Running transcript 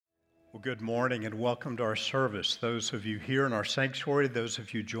Well, good morning and welcome to our service. Those of you here in our sanctuary, those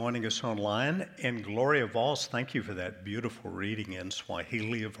of you joining us online, and Gloria Voss, thank you for that beautiful reading in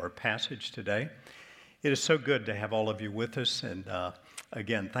Swahili of our passage today. It is so good to have all of you with us, and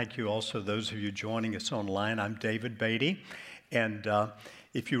again, thank you also those of you joining us online. I'm David Beatty, and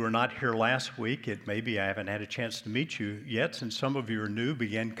if you were not here last week, maybe I haven't had a chance to meet you yet, since some of you are new,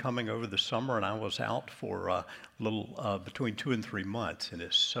 began coming over the summer, and I was out for a little between 2 and 3 months, and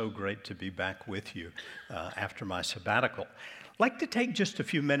it's so great to be back with you after my sabbatical. I'd like to take just a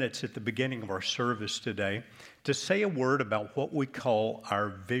few minutes at the beginning of our service today to say a word about what we call our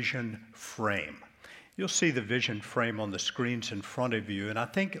vision frame. You'll see the vision frame on the screens in front of you, and I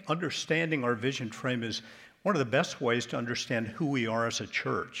think understanding our vision frame is one of the best ways to understand who we are as a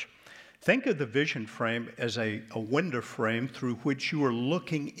church. Think of the vision frame as a window frame through which you are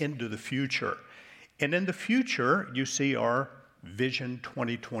looking into the future. And in the future, you see our Vision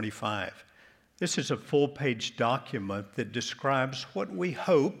 2025. This is a full-page document that describes what we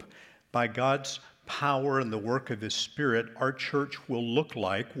hope, by God's power and the work of His Spirit, our church will look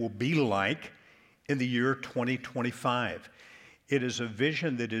like, will be like, in the year 2025. It is a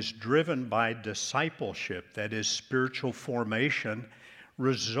vision that is driven by discipleship, that is spiritual formation,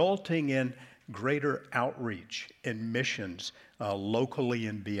 resulting in greater outreach and missions locally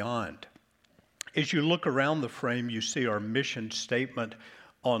and beyond. As you look around the frame, you see our mission statement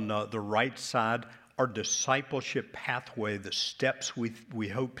on the right side, our discipleship pathway, the steps we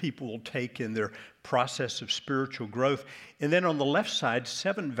hope people will take in their process of spiritual growth. And then on the left side,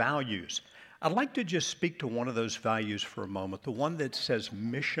 7 values. I'd like to just speak to one of those values for a moment, the one that says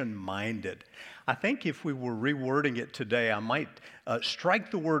mission-minded. I think if we were rewording it today, I might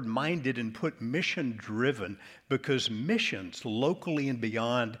strike the word minded and put mission-driven, because missions, locally and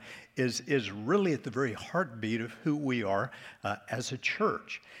beyond, is really at the very heartbeat of who we are as a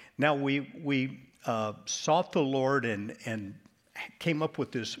church. Now, we sought the Lord and came up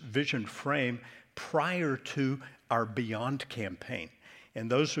with this vision frame prior to our Beyond campaign. And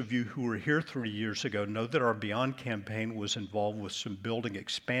those of you who were here 3 years ago know that our Beyond campaign was involved with some building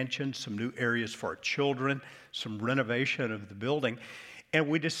expansion, some new areas for our children, some renovation of the building. And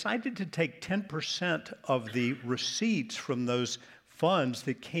we decided to take 10% of the receipts from those funds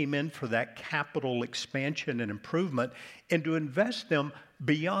that came in for that capital expansion and improvement and to invest them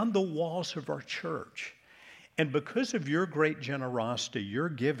beyond the walls of our church. And because of your great generosity, your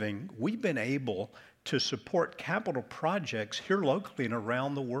giving, we've been able to support capital projects here locally and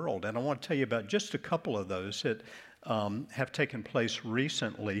around the world. And I want to tell you about just a couple of those that have taken place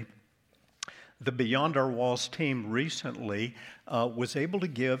recently. The Beyond Our Walls team recently was able to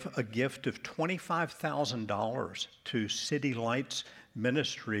give a gift of $25,000 to City Lights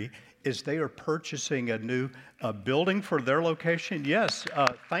Ministry as they are purchasing a new building for their location. Yes,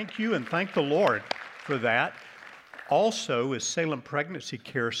 thank you and thank the Lord for that. Also, as Salem Pregnancy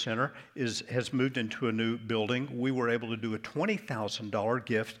Care Center has moved into a new building, we were able to do a $20,000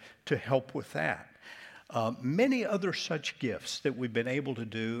 gift to help with that. Many other such gifts that we've been able to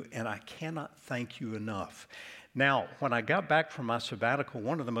do, and I cannot thank you enough. Now, when I got back from my sabbatical,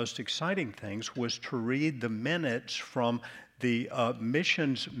 one of the most exciting things was to read the minutes from the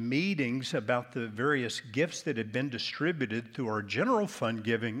missions meetings about the various gifts that had been distributed through our general fund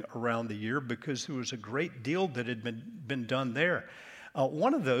giving around the year, because there was a great deal that had been done there.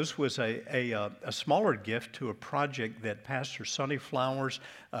 One of those was a smaller gift to a project that Pastor Sonny Flowers,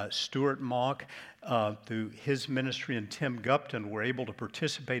 Stuart Mock, through his ministry, and Tim Gupton were able to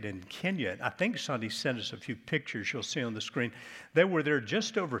participate in Kenya. I think Sonny sent us a few pictures you'll see on the screen. They were there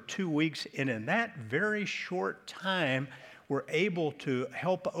just over 2 weeks, and in that very short time, were able to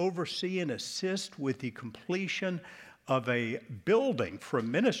help oversee and assist with the completion of a building for a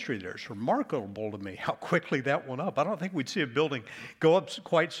ministry there. It's remarkable to me how quickly that went up. I don't think we'd see a building go up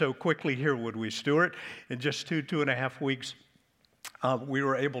quite so quickly here, would we, Stuart? In just 2.5 weeks, we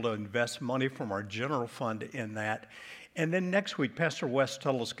were able to invest money from our general fund in that. And then next week, Pastor Wes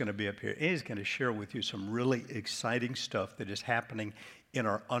Tuttle is going to be up here. He's going to share with you some really exciting stuff that is happening in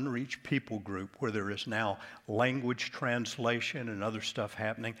our Unreached People group, where there is now language translation and other stuff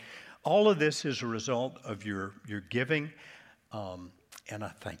happening. All of this is a result of your giving, and I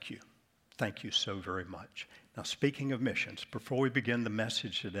thank you. Thank you so very much. Now, speaking of missions, before we begin the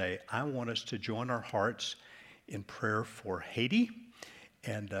message today, I want us to join our hearts in prayer for Haiti.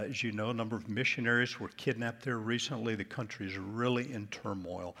 And as you know, a number of missionaries were kidnapped there recently. The country is really in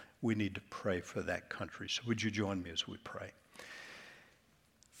turmoil. We need to pray for that country. So would you join me as we pray?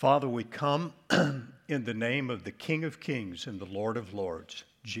 Father, we come in the name of the King of Kings and the Lord of Lords,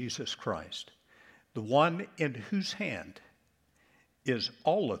 Jesus Christ, the one in whose hand is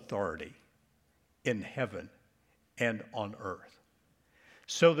all authority in heaven and on earth,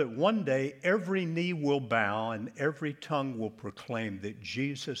 so that one day every knee will bow and every tongue will proclaim that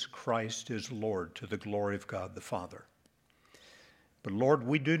Jesus Christ is Lord, to the glory of God the Father. But Lord,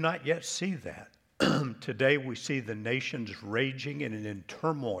 we do not yet see that. Today we see the nations raging and in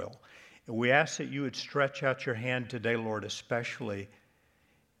turmoil. And we ask that you would stretch out your hand today, Lord, especially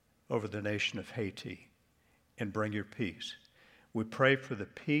over the nation of Haiti, and bring your peace. We pray for the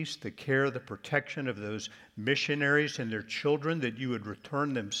peace, the care, the protection of those missionaries and their children, that you would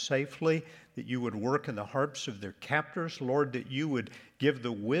return them safely, that you would work in the hearts of their captors, Lord, that you would give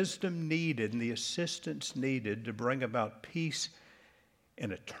the wisdom needed and the assistance needed to bring about peace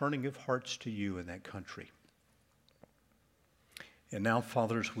and a turning of hearts to you in that country. And now,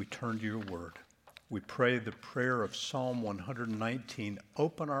 Father, as we turn to your word, we pray the prayer of Psalm 119,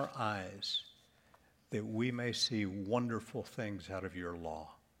 open our eyes that we may see wonderful things out of your law.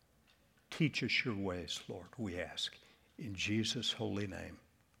 Teach us your ways, Lord, we ask. In Jesus' holy name,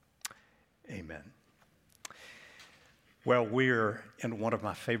 amen. Well, we're in one of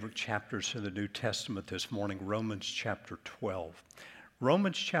my favorite chapters in the New Testament this morning, Romans chapter 12.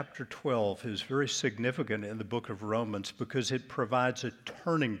 Romans chapter 12 is very significant in the book of Romans because it provides a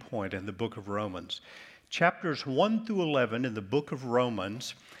turning point in the book of Romans. Chapters 1 through 11 in the book of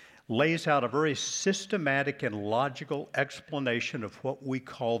Romans lays out a very systematic and logical explanation of what we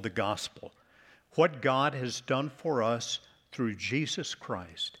call the gospel, what God has done for us through Jesus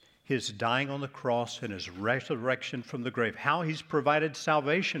Christ, his dying on the cross and his resurrection from the grave, how he's provided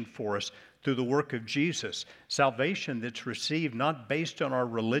salvation for us through the work of Jesus, salvation that's received not based on our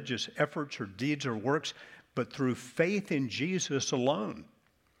religious efforts or deeds or works, but through faith in Jesus alone.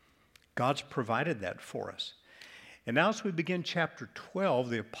 God's provided that for us. And now as we begin chapter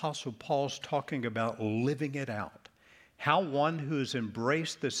 12, the Apostle Paul's talking about living it out. How one who has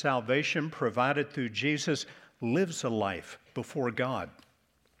embraced the salvation provided through Jesus lives a life before God.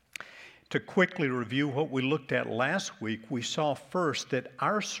 To quickly review what we looked at last week, we saw first that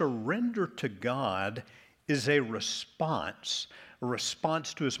our surrender to God is a response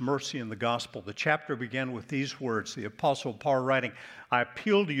to his mercy in the gospel. The chapter began with these words, the Apostle Paul writing, I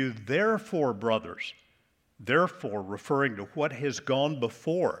appeal to you, therefore, brothers, therefore, referring to what has gone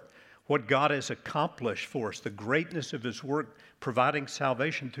before, what God has accomplished for us, the greatness of his work providing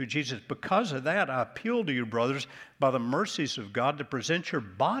salvation through Jesus. Because of that, I appeal to you, brothers, by the mercies of God, to present your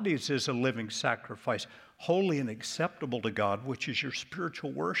bodies as a living sacrifice, holy and acceptable to God, which is your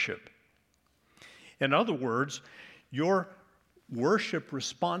spiritual worship. In other words, your worship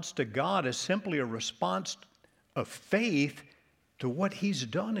response to God is simply a response of faith to what he's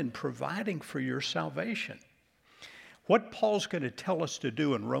done in providing for your salvation. What Paul's going to tell us to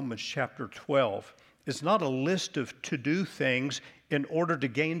do in Romans chapter 12 is not a list of to-do things in order to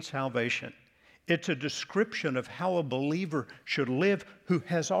gain salvation. It's a description of how a believer should live who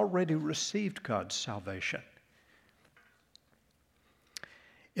has already received God's salvation.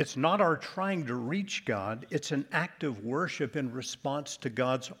 It's not our trying to reach God, it's an act of worship in response to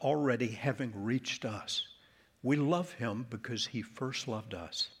God's already having reached us. We love him because he first loved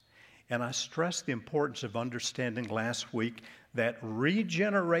us. And I stressed the importance of understanding last week that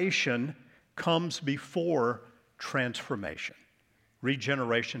regeneration comes before transformation.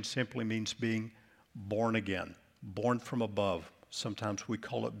 Regeneration simply means being born again, born from above. Sometimes we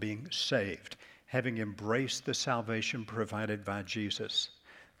call it being saved, having embraced the salvation provided by Jesus.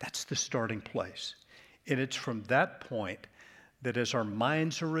 That's the starting place. And it's from that point that as our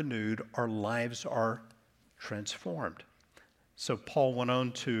minds are renewed, our lives are transformed. So Paul went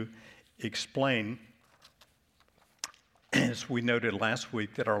on to explain, as we noted last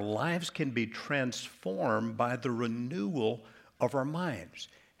week, that our lives can be transformed by the renewal of our minds.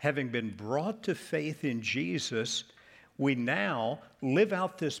 Having been brought to faith in Jesus, we now live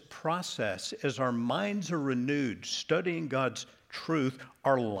out this process as our minds are renewed, studying God's truth.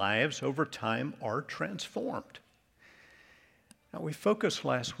 Our lives over time are transformed. Now, we focused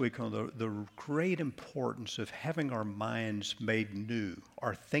last week on the great importance of having our minds made new,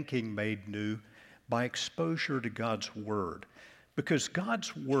 our thinking made new by exposure to God's Word. Because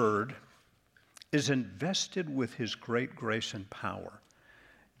God's Word is invested with his great grace and power.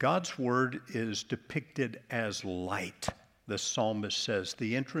 God's Word is depicted as light. The psalmist says,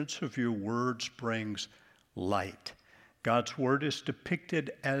 the entrance of your words brings light. God's Word is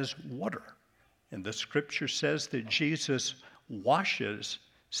depicted as water. And the Scripture says that Jesus washes,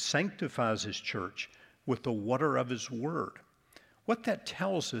 sanctifies his church with the water of his word. What that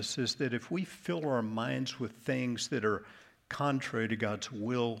tells us is that if we fill our minds with things that are contrary to God's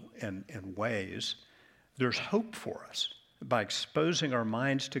will and ways, there's hope for us. by exposing our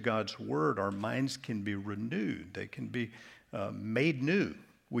minds to God's Word, our minds can be renewed. They can be made new.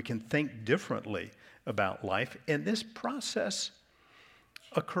 We can think differently about life. And this process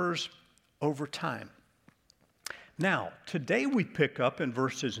occurs over time. Now, today we pick up in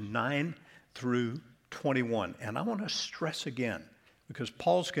verses 9 through 21. And I want to stress again, because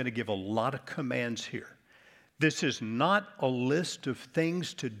Paul's going to give a lot of commands here. This is not a list of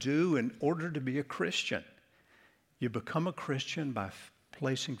things to do in order to be a Christian. You become a Christian by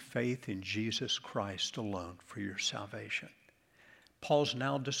placing faith in Jesus Christ alone for your salvation. Paul's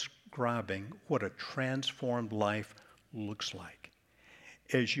now describing what a transformed life looks like.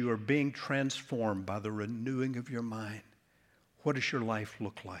 As you are being transformed by the renewing of your mind, what does your life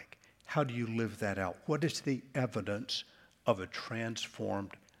look like? How do you live that out? What is the evidence of a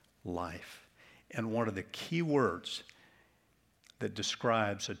transformed life? And one of the key words that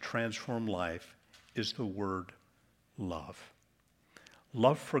describes a transformed life is the word love.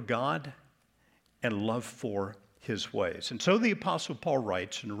 Love for God and love for his ways. And so the Apostle Paul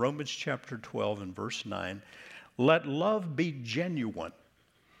writes in Romans chapter 12 and verse 9, let love be genuine.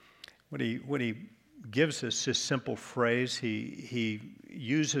 When he gives us this simple phrase, he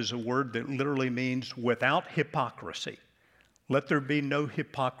uses a word that literally means without hypocrisy. Let there be no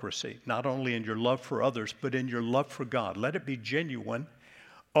hypocrisy, not only in your love for others, but in your love for God. Let it be genuine.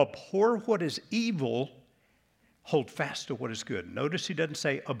 Abhor what is evil, hold fast to what is good. Notice he doesn't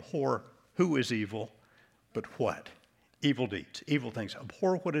say abhor who is evil, but what? Evil deeds, evil things.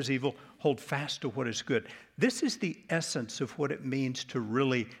 Abhor what is evil, hold fast to what is good. This is the essence of what it means to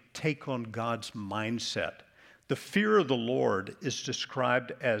really take on God's mindset. The fear of the Lord is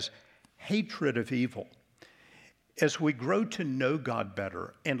described as hatred of evil. As we grow to know God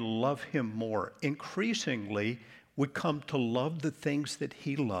better and love him more, increasingly we come to love the things that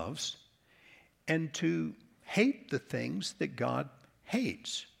he loves and to hate the things that God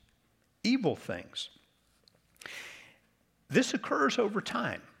hates, evil things. This occurs over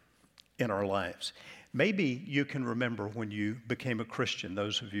time in our lives. Maybe you can remember when you became a Christian.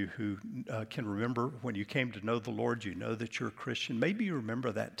 Those of you who can remember when you came to know the Lord, you know that you're a Christian. Maybe you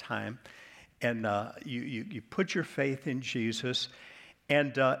remember that time and you put your faith in Jesus.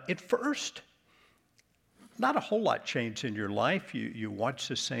 And at first, not a whole lot changed in your life. You watched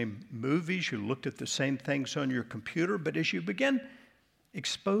the same movies, you looked at the same things on your computer, but as you begin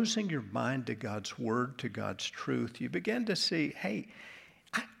exposing your mind to God's Word, to God's truth, you begin to see, hey,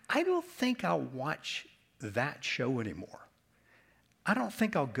 I don't think I'll watch that show anymore. I don't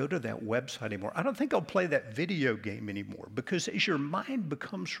think I'll go to that website anymore. I don't think I'll play that video game anymore. Because as your mind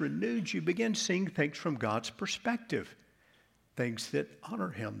becomes renewed, you begin seeing things from God's perspective. Things that honor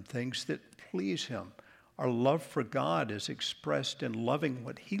him, things that please him. Our love for God is expressed in loving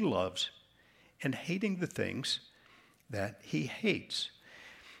what he loves and hating the things that he hates.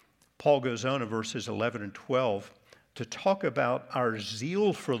 Paul goes on in verses 11 and 12 to talk about our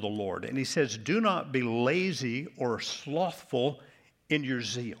zeal for the Lord. And he says, do not be lazy or slothful in your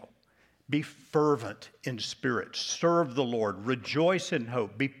zeal. Be fervent in spirit. Serve the Lord. Rejoice in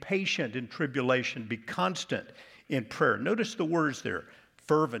hope. Be patient in tribulation. Be constant in prayer. Notice the words there.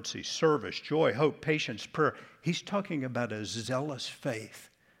 Fervency, service, joy, hope, patience, prayer. He's talking about a zealous faith.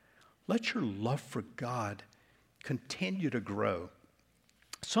 Let your love for God continue to grow.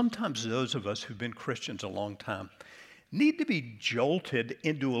 Sometimes those of us who've been Christians a long time need to be jolted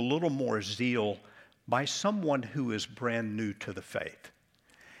into a little more zeal by someone who is brand new to the faith.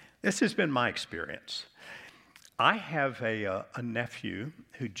 This has been my experience. I have a nephew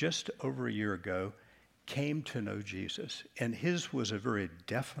who just over a year ago came to know Jesus, and his was a very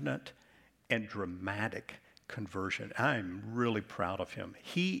definite and dramatic conversion. I'm really proud of him.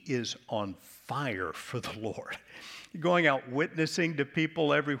 He is on fire for the Lord, going out witnessing to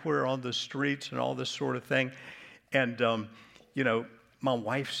people everywhere on the streets and all this sort of thing. And, my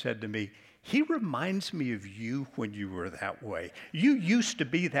wife said to me, he reminds me of you when you were that way. You used to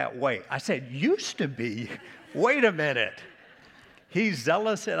be that way. I said, used to be? Wait a minute. He's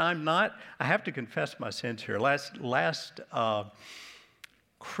zealous and I'm not. I have to confess my sins here. Last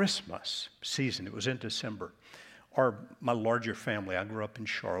Christmas season, it was in December, my larger family, I grew up in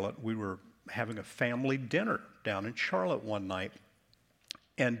Charlotte, we were having a family dinner down in Charlotte one night.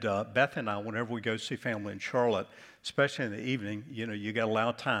 And Beth and I, whenever we go see family in Charlotte, especially in the evening, you got to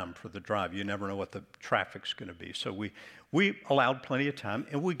allow time for the drive. You never know what the traffic's going to be. So we allowed plenty of time,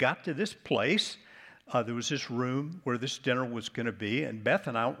 and we got to this place. There was this room where this dinner was going to be, and Beth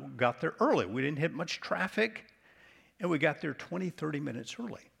and I got there early. We didn't hit much traffic, and we got there 20, 30 minutes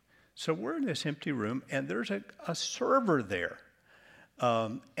early. So we're in this empty room, and there's a server there.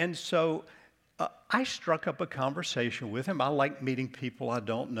 And so I struck up a conversation with him. I like meeting people I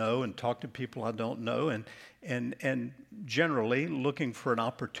don't know and talk to people I don't know, and generally looking for an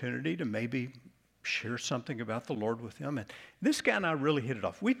opportunity to maybe share something about the Lord with him. And this guy and I really hit it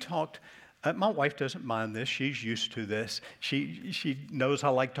off. We talked. My wife doesn't mind this. She's used to this. She knows I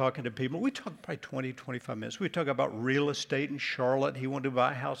like talking to people. We talked probably 20, 25 minutes. We talked about real estate in Charlotte. He wanted to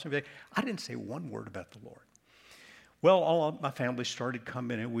buy a house and everything. I didn't say one word about the Lord. Well, all of my family started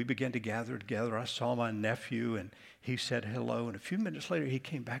coming in. We began to gather together. I saw my nephew, and he said hello. And a few minutes later, he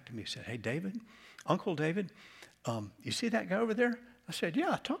came back to me and said, "Hey, David, Uncle David, you see that guy over there?" I said,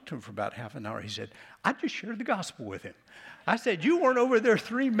 "Yeah, I talked to him for about half an hour." He said, "I just shared the gospel with him." I said, "You weren't over there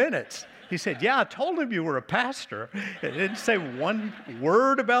 3 minutes." He said, "Yeah, I told him you were a pastor." It didn't say one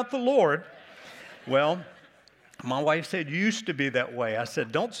word about the Lord. Well, my wife said, "You used to be that way." I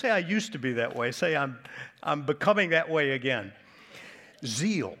said, "Don't say I used to be that way. Say I'm becoming that way again."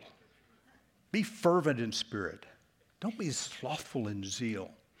 Zeal. Be fervent in spirit. Don't be slothful in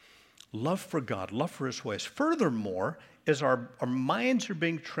zeal. Love for God, love for his ways. Furthermore, as our minds are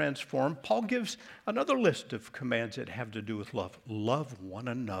being transformed, Paul gives another list of commands that have to do with love. Love one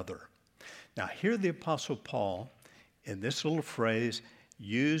another. Now, here the Apostle Paul, in this little phrase,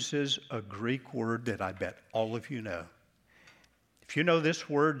 uses a Greek word that I bet all of you know. If you know this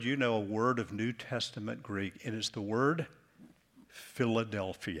word, you know a word of New Testament Greek. It is the word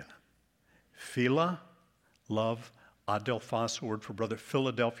Philadelphia. Phila, love, adelphos, word for brother.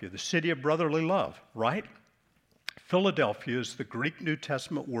 Philadelphia, the city of brotherly love, right? Philadelphia is the Greek New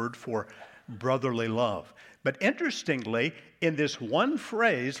Testament word for brotherly love. But interestingly, in this one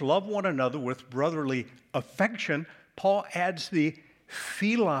phrase, love one another with brotherly affection, Paul adds the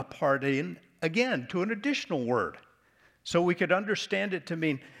phila part in again to an additional word. So we could understand it to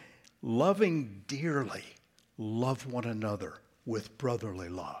mean loving dearly, love one another with brotherly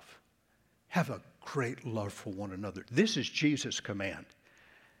love. Have a great love for one another. This is Jesus' command.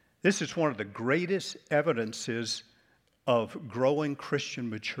 This is one of the greatest evidences of growing Christian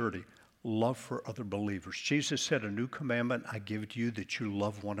maturity, love for other believers. Jesus said, "A new commandment I give to you, that you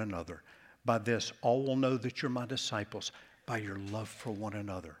love one another. By this, all will know that you're my disciples, by your love for one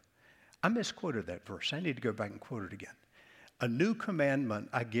another." I misquoted that verse. I need to go back and quote it again. "A new commandment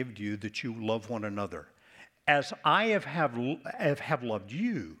I give to you, that you love one another. As I have loved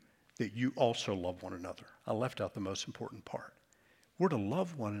you, that you also love one another." I left out the most important part. We're to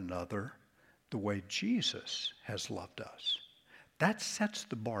love one another the way Jesus has loved us. That sets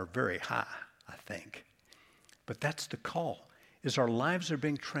the bar very high, I think. But that's the call, is our lives are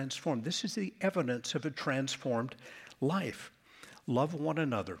being transformed. This is the evidence of a transformed life. Love one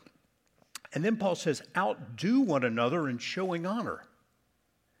another. And then Paul says, outdo one another in showing honor.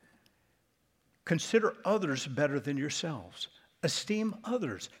 Consider others better than yourselves. Esteem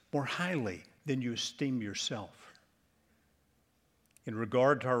others more highly than you esteem yourself. In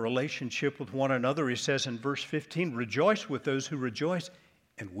regard to our relationship with one another, he says in verse 15, rejoice with those who rejoice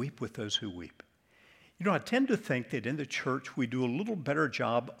and weep with those who weep. You know, I tend to think that in the church we do a little better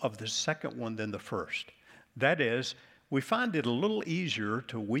job of the second one than the first. That is, we find it a little easier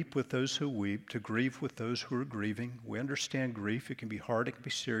to weep with those who weep, to grieve with those who are grieving. We understand grief. It can be hard. It can be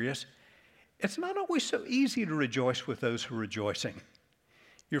serious. It's not always so easy to rejoice with those who are rejoicing.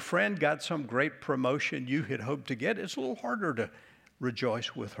 Your friend got some great promotion you had hoped to get. It's a little harder to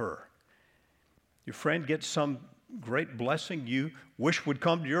rejoice with her. Your friend gets some great blessing you wish would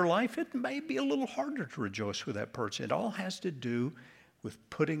come to your life. It may be a little harder to rejoice with that person. It all has to do with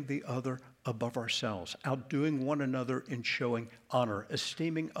putting the other above ourselves, outdoing one another in showing honor,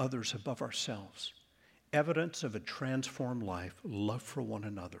 esteeming others above ourselves. Evidence of a transformed life, love for one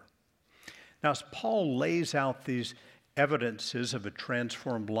another. Now, as Paul lays out these evidences of a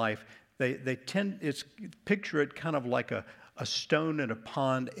transformed life, picture it kind of like a stone in a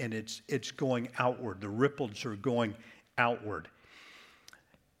pond, and it's going outward. The ripples are going outward.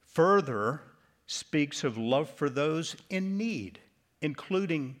 Further speaks of love for those in need,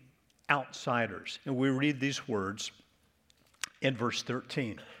 including outsiders. And we read these words in verse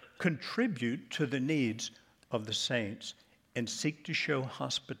 13. Contribute to the needs of the saints and seek to show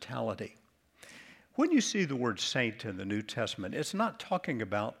hospitality. When you see the word saint in the New Testament, it's not talking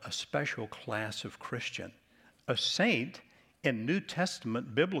about a special class of Christian. A saint in New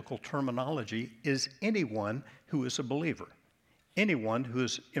Testament biblical terminology is anyone who is a believer, anyone who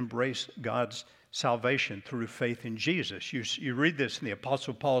has embraced God's salvation through faith in Jesus. You read this in the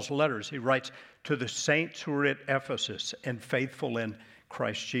Apostle Paul's letters. He writes, to the saints who are at Ephesus and faithful in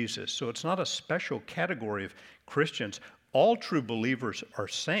Christ Jesus. So it's not a special category of Christians. All true believers are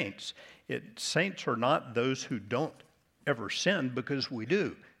saints. Saints are not those who don't ever sin, because we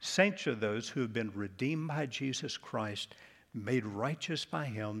do. Saints are those who have been redeemed by Jesus Christ, made righteous by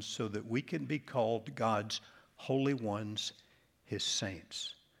him so that we can be called God's holy ones, his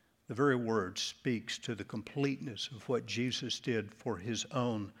saints. The very word speaks to the completeness of what Jesus did for his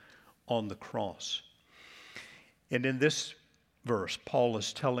own on the cross. And in this verse, Paul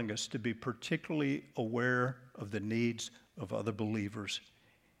is telling us to be particularly aware of the needs of other believers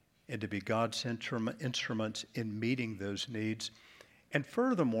and to be God's instruments in meeting those needs. And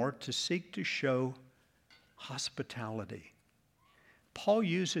furthermore, to seek to show hospitality. Paul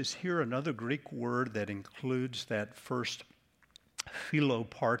uses here another Greek word that includes that first philo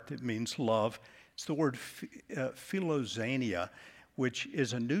part that means love. It's the word philoxenia, which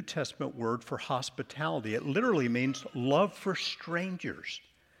is a New Testament word for hospitality. It literally means love for strangers,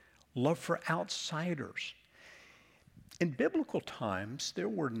 love for outsiders. In biblical times, there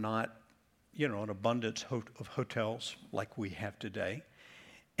were not, an abundance of hotels like we have today.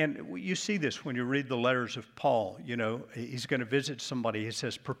 And you see this when you read the letters of Paul. He's going to visit somebody. He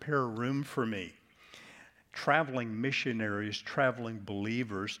says, prepare a room for me. Traveling missionaries, traveling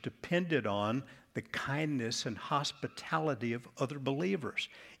believers depended on the kindness and hospitality of other believers.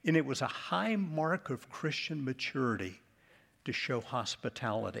 And it was a high mark of Christian maturity to show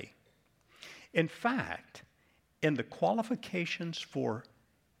hospitality. In fact, in the qualifications for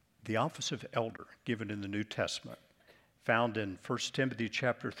the office of elder given in the New Testament, found in 1 Timothy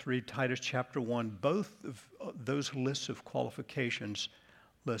chapter 3, Titus chapter 1, both of those lists of qualifications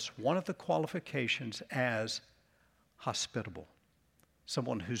list one of the qualifications as hospitable,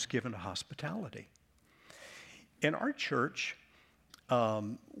 someone who's given hospitality. In our church,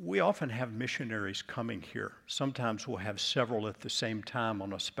 we often have missionaries coming here. Sometimes we'll have several at the same time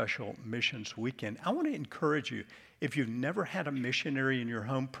on a special missions weekend. I want to encourage you, if you've never had a missionary in your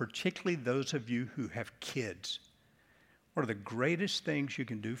home, particularly those of you who have kids, one of the greatest things you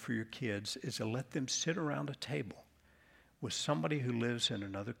can do for your kids is to let them sit around a table with somebody who lives in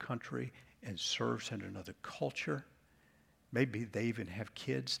another country and serves in another culture. Maybe they even have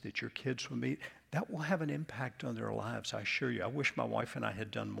kids that your kids will meet. That will have an impact on their lives, I assure you. I wish my wife and I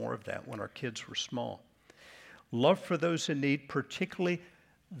had done more of that when our kids were small. Love for those in need, particularly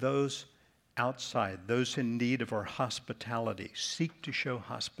those outside, those in need of our hospitality. Seek to show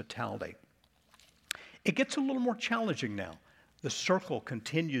hospitality. It gets a little more challenging now. The circle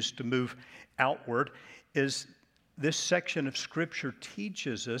continues to move outward as this section of Scripture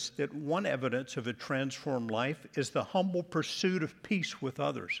teaches us that one evidence of a transformed life is the humble pursuit of peace with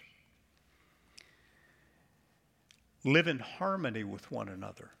others. Live in harmony with one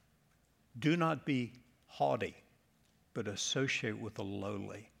another. Do not be haughty, but associate with the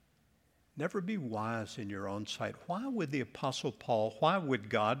lowly. Never be wise in your own sight. Why would the Apostle Paul, why would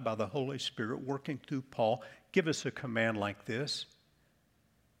God, by the Holy Spirit working through Paul, give us a command like this?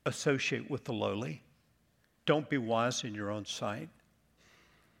 Associate with the lowly. Don't be wise in your own sight.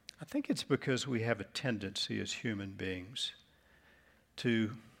 I think it's because we have a tendency as human beings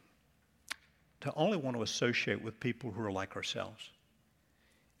to only want to associate with people who are like ourselves.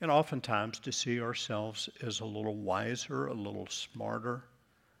 And oftentimes to see ourselves as a little wiser, a little smarter,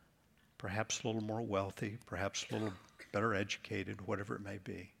 perhaps a little more wealthy, perhaps a little better educated, whatever it may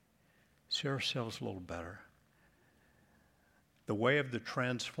be. See ourselves a little better. The way of the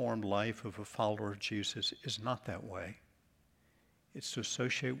transformed life of a follower of Jesus is not that way. It's to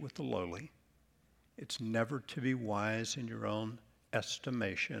associate with the lowly. It's never to be wise in your own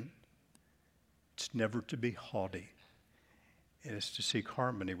estimation. It's never to be haughty. And it's to seek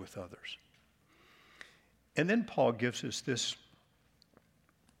harmony with others. And then Paul gives us this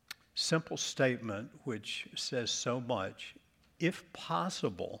simple statement which says so much. If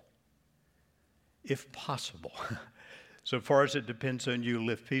possible, so far as it depends on you,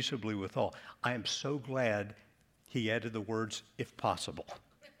 live peaceably with all. I am so glad he added the words, if possible.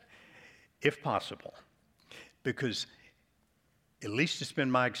 If possible. Because, at least it's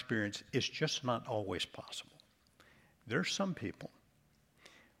been my experience, it's just not always possible. There's some people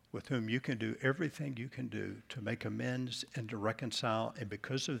with whom you can do everything you can do to make amends and to reconcile, and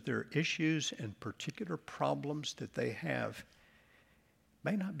because of their issues and particular problems that they have, it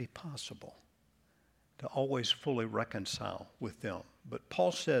may not be possible to always fully reconcile with them. But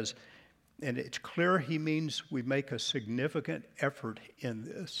Paul says, and it's clear he means we make a significant effort in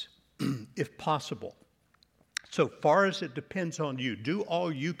this, if possible. So far as it depends on you, do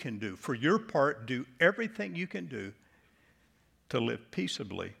all you can do. For your part, do everything you can do to live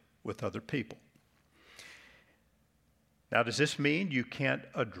peaceably with other people. Now, does this mean you can't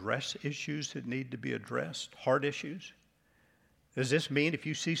address issues that need to be addressed, hard issues? Does this mean if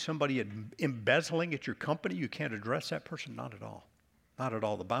you see somebody embezzling at your company, you can't address that person? Not at all. not at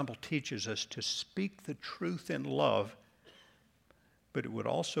all. The Bible teaches us to speak the truth in love, but it would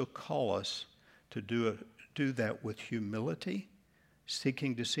also call us to do that with humility,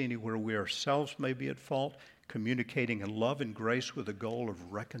 seeking to see anywhere we ourselves may be at fault, communicating in love and grace with the goal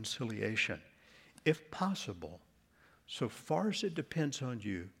of reconciliation. If possible, so far as it depends on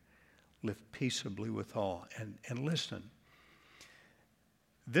you, live peaceably with all. And listen,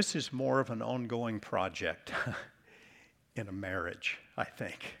 this is more of an ongoing project in a marriage, I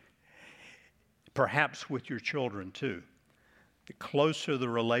think. Perhaps with your children too. The closer the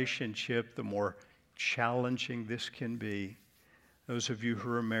relationship, the more challenging this can be. Those of you who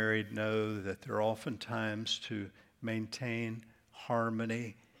are married know that there are often times to maintain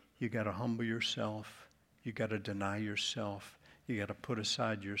harmony. You got to humble yourself. You got to deny yourself. You got to put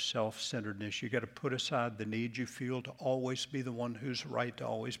aside your self-centeredness. You got to put aside the need you feel to always be the one who's right, to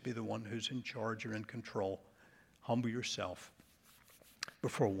always be the one who's in charge or in control. Humble yourself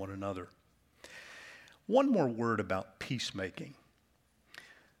before one another. One more word about peacemaking.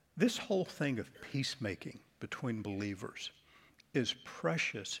 This whole thing of peacemaking between believers is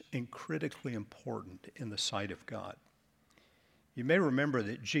precious and critically important in the sight of God. You may remember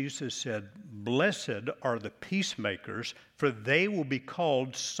that Jesus said, "Blessed are the peacemakers, for they will be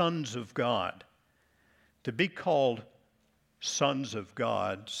called sons of God." To be called sons of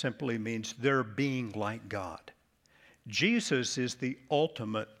God simply means they're being like God. Jesus is the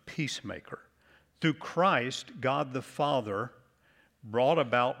ultimate peacemaker. Through Christ, God the Father brought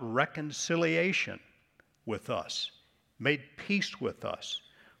about reconciliation with us, made peace with us,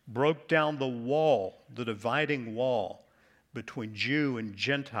 broke down the wall, the dividing wall between Jew and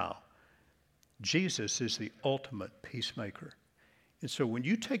Gentile. Jesus is the ultimate peacemaker. And so when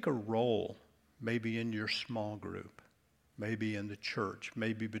you take a role, maybe in your small group, maybe in the church,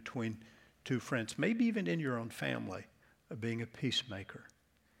 maybe between two friends, maybe even in your own family, of being a peacemaker,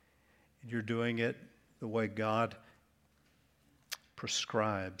 and you're doing it the way God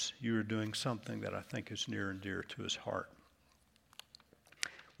prescribes, you're doing something that I think is near and dear to his heart.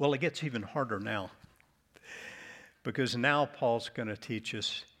 Well, it gets even harder now, because now Paul's going to teach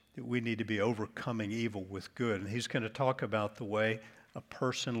us that we need to be overcoming evil with good. And he's going to talk about the way a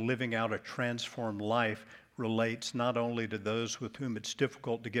person living out a transformed life relates not only to those with whom it's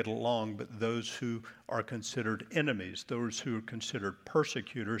difficult to get along, but those who are considered enemies, those who are considered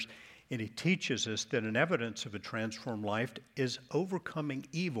persecutors. And he teaches us that an evidence of a transformed life is overcoming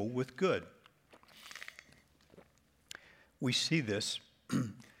evil with good. We see this a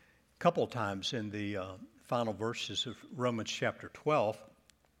couple times in the final verses of Romans chapter 12.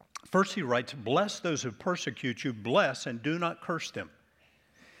 First he writes, "Bless those who persecute you, bless and do not curse them."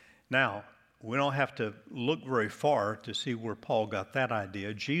 Now, we don't have to look very far to see where Paul got that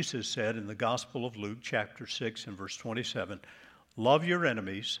idea. Jesus said in the Gospel of Luke chapter 6 and verse 27, "Love your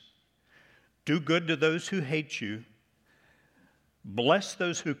enemies, do good to those who hate you, bless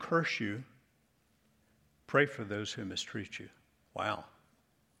those who curse you, pray for those who mistreat you." Wow.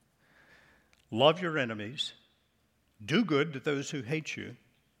 Love your enemies, do good to those who hate you,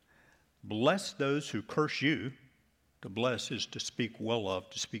 bless those who curse you. To bless is to speak well of,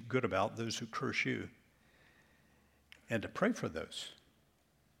 to speak good about those who curse you, and to pray for those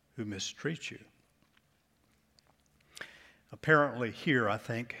who mistreat you. Apparently here, I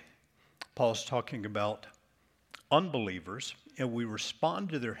think, Paul's talking about unbelievers, and we respond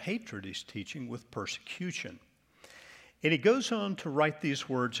to their hatred, he's teaching, with persecution. And he goes on to write these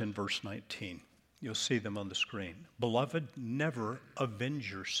words in verse 19. You'll see them on the screen. "Beloved, never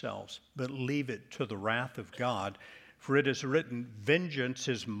avenge yourselves, but leave it to the wrath of God. For it is written, 'Vengeance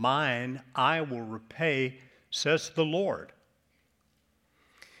is mine, I will repay, says the Lord.'"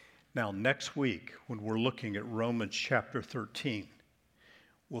 Now, next week, when we're looking at Romans chapter 13,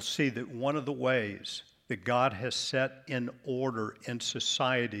 we'll see that one of the ways that God has set in order in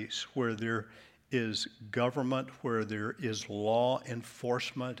societies where there is government, where there is law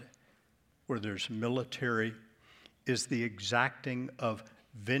enforcement, where there's military, is the exacting of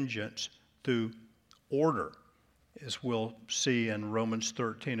vengeance through order. As we'll see in Romans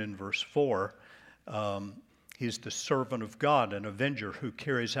 13 and verse 4, he's the servant of God, an avenger who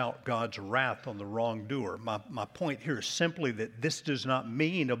carries out God's wrath on the wrongdoer. My point here is simply that this does not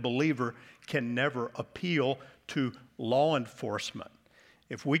mean a believer can never appeal to law enforcement.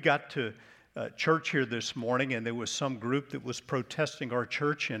 If we got to church here this morning and there was some group that was protesting our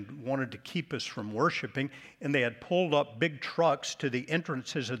church and wanted to keep us from worshiping, and they had pulled up big trucks to the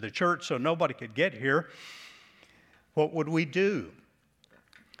entrances of the church so nobody could get here, what would we do?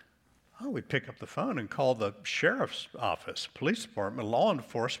 Oh, we'd pick up the phone and call the sheriff's office, police department, law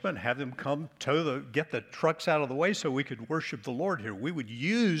enforcement, have them come get the trucks out of the way so we could worship the Lord here. We would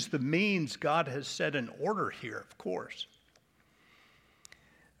use the means God has set in order here, of course.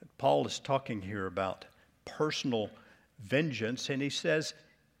 Paul is talking here about personal vengeance, and he says,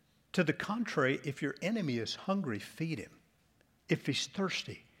 to the contrary, if your enemy is hungry, feed him. If he's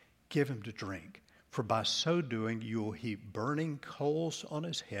thirsty, give him to drink. For by so doing, you will heap burning coals on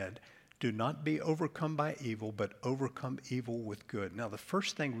his head. Do not be overcome by evil, but overcome evil with good. Now, the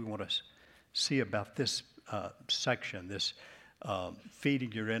first thing we want to see about this section, this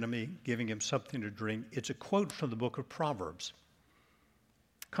feeding your enemy, giving him something to drink, it's a quote from the book of Proverbs.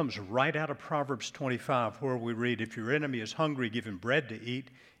 It comes right out of Proverbs 25, where we read, if your enemy is hungry, give him bread to eat.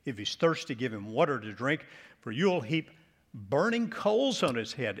 If he's thirsty, give him water to drink. For you'll heap burning coals on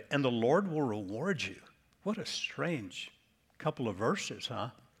his head, and the Lord will reward you. What a strange couple of verses, huh?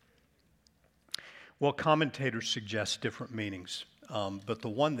 Well, commentators suggest different meanings, but the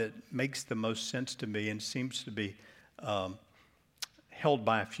one that makes the most sense to me and seems to be held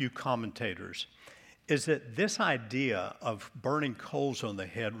by a few commentators is that this idea of burning coals on the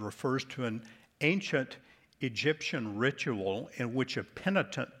head refers to an ancient Egyptian ritual in which a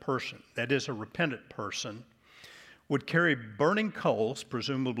penitent person, that is a repentant person, would carry burning coals,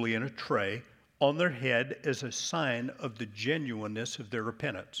 presumably in a tray, on their head as a sign of the genuineness of their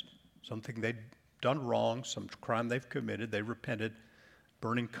repentance. Something they'd done wrong, some crime they've committed, they repented.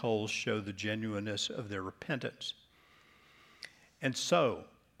 Burning coals show the genuineness of their repentance. And so,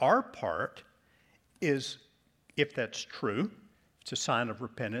 our part is, if that's true, it's a sign of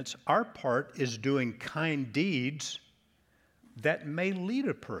repentance, our part is doing kind deeds that may lead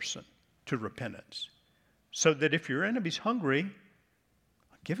a person to repentance. So that if your enemy's hungry,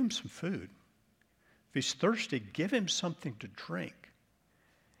 give him some food. If he's thirsty, give him something to drink.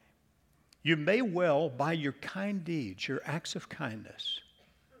 You may well, by your kind deeds, your acts of kindness,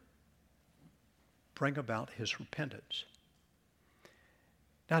 bring about his repentance.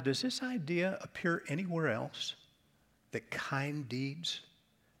 Now, does this idea appear anywhere else, that kind deeds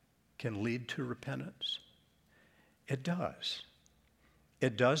can lead to repentance? It does.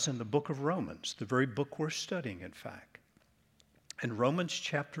 It does in the book of Romans, the very book we're studying, in fact. In Romans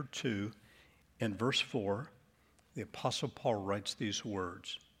chapter 2, in verse 4, the Apostle Paul writes these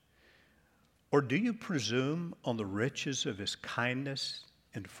words, or do you presume on the riches of his kindness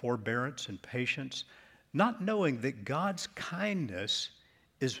and forbearance and patience, not knowing that God's kindness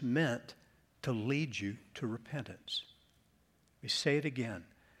is meant to lead you to repentance? We say it again.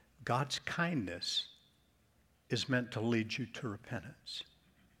 God's kindness is meant to lead you to repentance.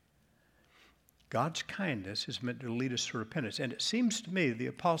 God's kindness is meant to lead us to repentance. And it seems to me the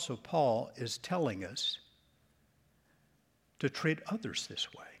Apostle Paul is telling us to treat others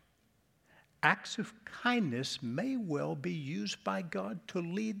this way. Acts of kindness may well be used by God to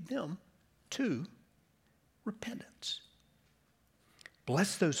lead them to repentance.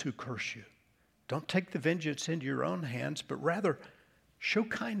 Bless those who curse you. Don't take the vengeance into your own hands, but rather show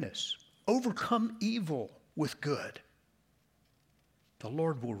kindness. Overcome evil with good. The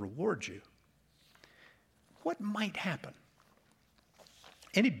Lord will reward you. What might happen?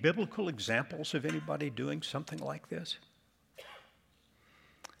 Any biblical examples of anybody doing something like this?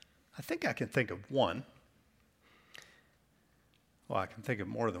 I think I can think of one. Well, I can think of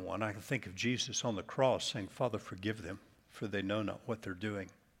more than one. I can think of Jesus on the cross saying, Father, forgive them, for they know not what they're doing.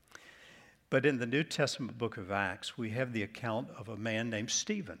 But in the New Testament book of Acts, we have the account of a man named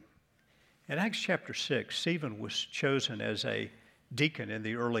Stephen. In Acts chapter 6, Stephen was chosen as a deacon in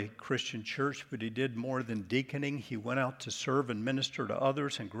the early Christian church, but he did more than deaconing. He went out to serve and minister to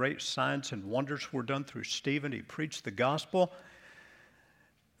others, and great signs and wonders were done through Stephen. He preached the gospel.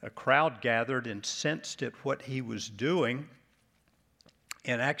 A crowd gathered incensed at what he was doing.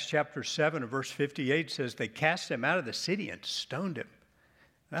 In Acts chapter 7 and verse 58 says they cast him out of the city and stoned him.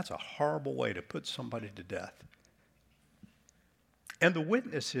 That's a horrible way to put somebody to death. And the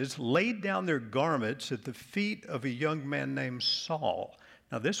witnesses laid down their garments at the feet of a young man named Saul.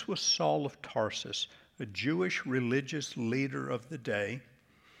 Now this was Saul of Tarsus, a Jewish religious leader of the day.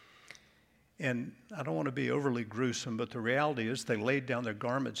 And I don't want to be overly gruesome, but the reality is they laid down their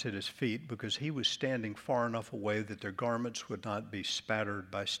garments at his feet because he was standing far enough away that their garments would not be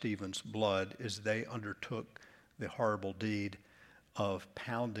spattered by Stephen's blood as they undertook the horrible deed of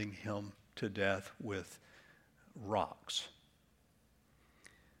pounding him to death with rocks.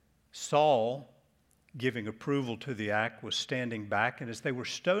 Saul, giving approval to the act, was standing back, and as they were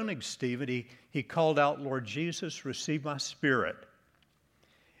stoning Stephen, he called out, Lord Jesus, receive my spirit.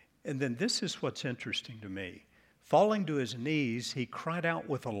 And then this is what's interesting to me. Falling to his knees, he cried out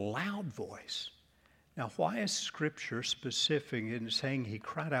with a loud voice. Now, why is Scripture specific in saying he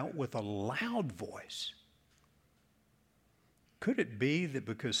cried out with a loud voice? Could it be that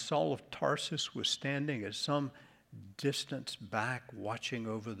because Saul of Tarsus was standing at some distance back watching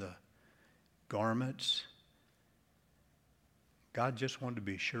over the garments, God just wanted to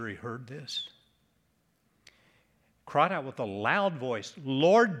be sure he heard this? Cried out with a loud voice,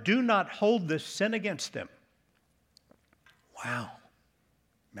 Lord, do not hold this sin against them. Wow.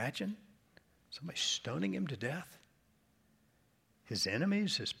 Imagine somebody stoning him to death. His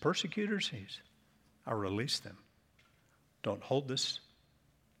enemies, his persecutors, I release them. Don't hold this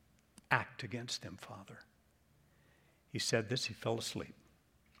act against them, Father. He said this, he fell asleep.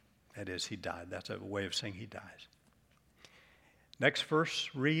 That is, he died. That's a way of saying he dies. Next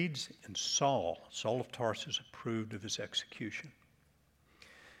verse reads, and Saul of Tarsus, approved of his execution.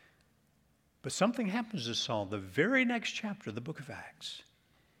 But something happens to Saul. The very next chapter of the book of Acts,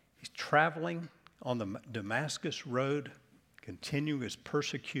 he's traveling on the Damascus road, continuing his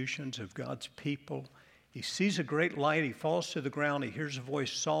persecutions of God's people. He sees a great light. He falls to the ground. He hears a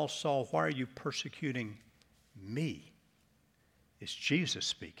voice, Saul, Saul, why are you persecuting me? It's Jesus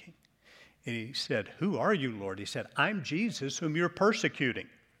speaking. And he said, who are you, Lord? He said, I'm Jesus whom you're persecuting.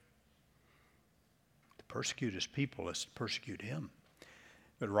 To persecute his people is to persecute him.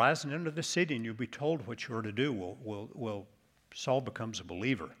 But rising into the city and you'll be told what you are to do. Saul becomes a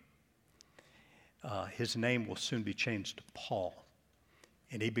believer. His name will soon be changed to Paul.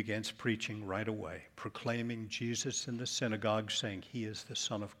 And he begins preaching right away, proclaiming Jesus in the synagogue, saying he is the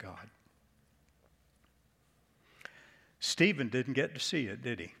Son of God. Stephen didn't get to see it,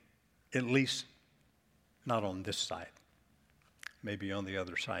 did he? At least not on this side. Maybe on the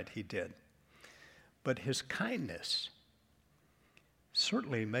other side he did. But his kindness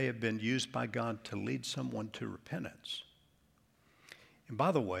certainly may have been used by God to lead someone to repentance. And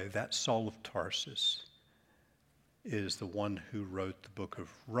by the way, that Saul of Tarsus is the one who wrote the book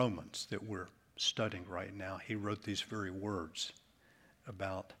of Romans that we're studying right now. He wrote these very words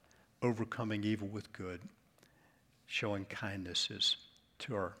about overcoming evil with good, showing kindnesses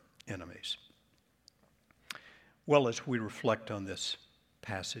to our enemies. Well, as we reflect on this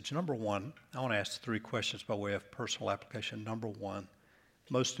passage, number one, I want to ask 3 questions by way of personal application. Number one,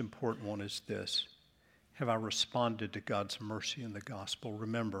 most important one is this: have I responded to God's mercy in the gospel?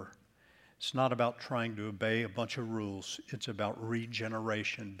 Remember, it's not about trying to obey a bunch of rules. It's about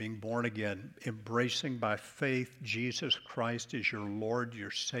regeneration, being born again, embracing by faith Jesus Christ as your Lord,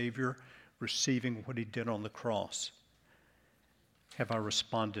 your Savior, receiving what he did on the cross. Have I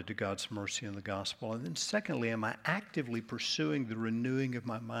responded to God's mercy in the gospel? And then secondly, am I actively pursuing the renewing of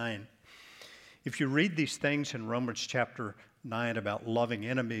my mind? If you read these things in Romans chapter 9 about loving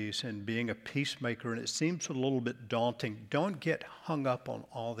enemies and being a peacemaker, and it seems a little bit daunting, don't get hung up on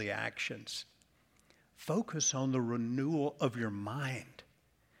all the actions. Focus on the renewal of your mind.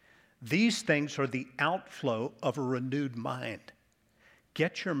 These things are the outflow of a renewed mind.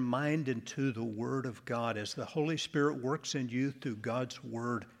 Get your mind into the Word of God. As the Holy Spirit works in you through God's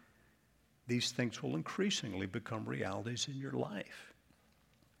Word, these things will increasingly become realities in your life.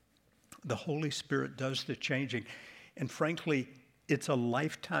 The Holy Spirit does the changing. And frankly, it's a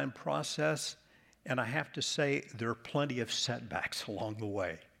lifetime process. And I have to say, there are plenty of setbacks along the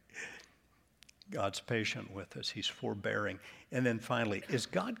way. God's patient with us. He's forbearing. And then finally, is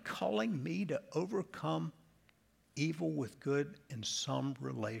God calling me to overcome evil with good in some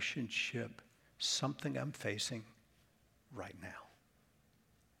relationship, something I'm facing right now?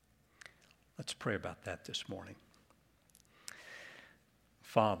 Let's pray about that this morning.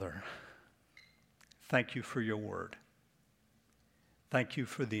 Father, thank you for your word. Thank you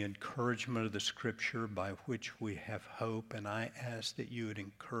for the encouragement of the Scripture by which we have hope, and I ask that you would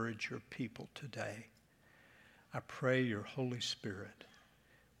encourage your people today. I pray your Holy Spirit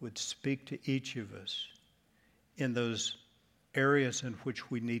would speak to each of us in those areas in which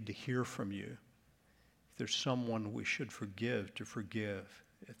we need to hear from you. If there's someone we should forgive, to forgive.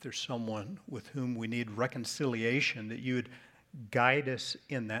 If there's someone with whom we need reconciliation, that you would guide us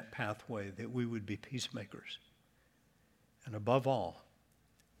in that pathway, that we would be peacemakers. And above all,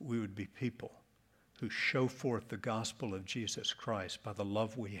 we would be people who show forth the gospel of Jesus Christ by the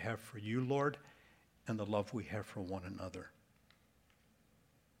love we have for you, Lord, and the love we have for one another.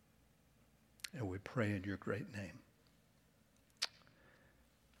 And we pray in your great name.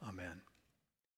 Amen.